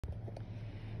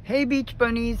Hey beach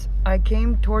bunnies, I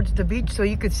came towards the beach so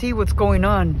you could see what's going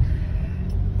on.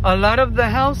 A lot of the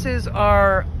houses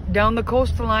are down the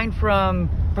coastline from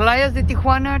Playas de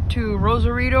Tijuana to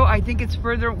Rosarito. I think it's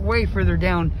further, way further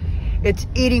down. It's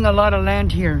eating a lot of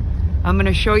land here. I'm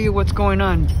gonna show you what's going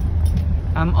on.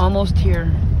 I'm almost here.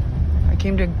 I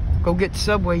came to go get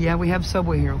Subway. Yeah, we have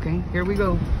Subway here, okay? Here we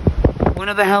go. One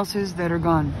of the houses that are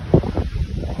gone.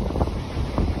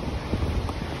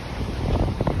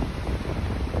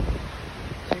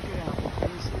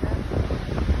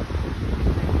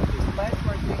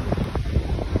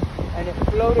 And it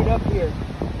floated up here.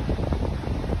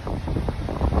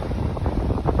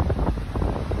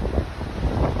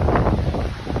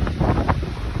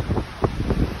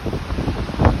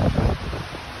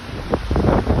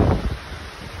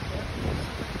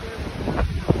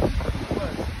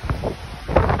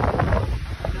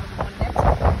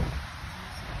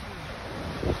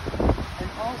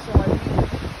 And also, I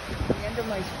think the end of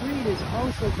my street is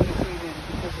also going to cave in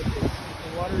because of this.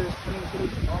 The water is coming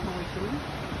through all the way through.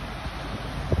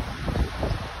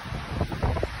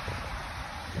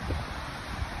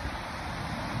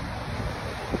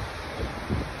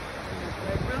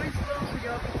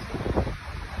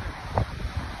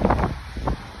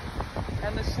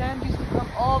 And the sand used to come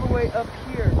all the way up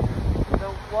here.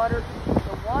 The water,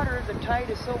 the tide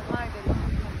is so high that it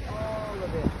becomes all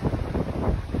of it.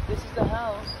 This is the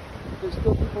house. There's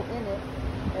still people in it,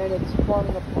 and it's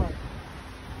falling apart.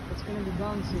 It's going to be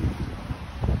gone soon.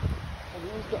 And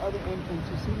here's the other entrance.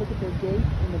 You see, look at their gate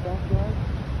in the backyard.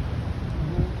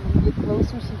 Can you get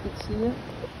closer so you can see it?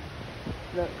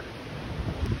 Look.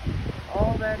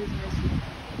 All that is missing.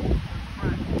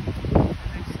 Front.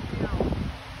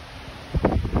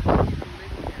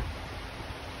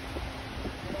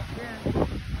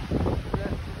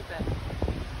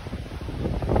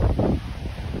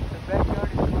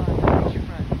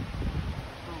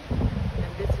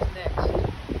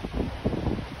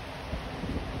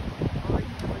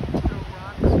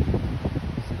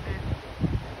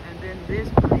 This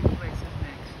place is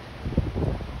next.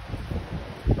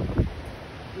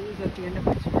 This is at the end of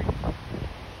my street.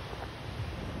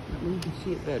 That way you can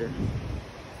see it better.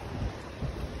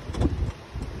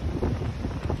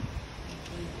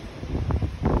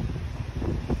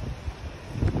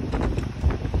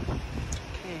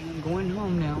 Okay, I'm going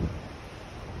home now.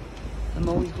 I'm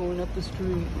always going up the street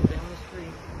or down the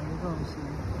street. There you go, see?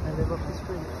 I live up the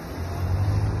street.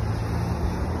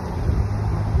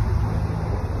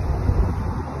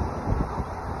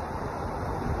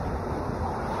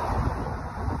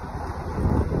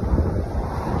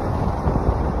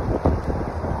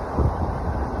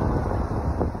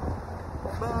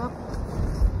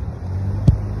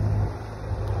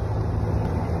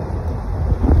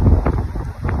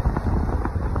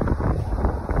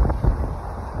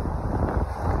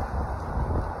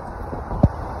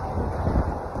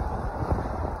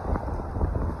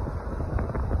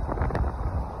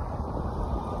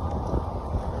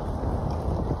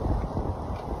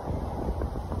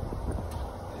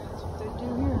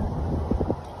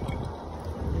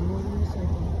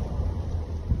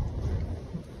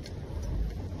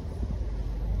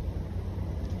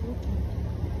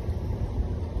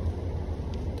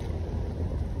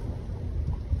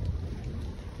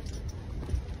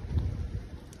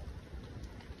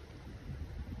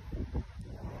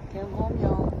 Okay, I'm home,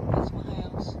 y'all. That's my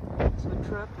house. That's my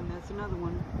truck, and that's another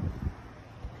one.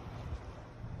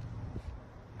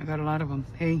 I got a lot of them.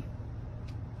 Hey,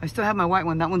 I still have my white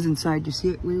one. That one's inside. You see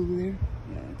it way over there?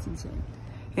 Yeah, it's inside.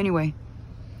 Anyway,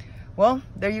 well,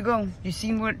 there you go. You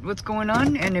seen what's going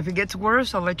on? And if it gets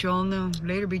worse, I'll let you all know.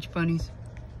 Later, beach bunnies.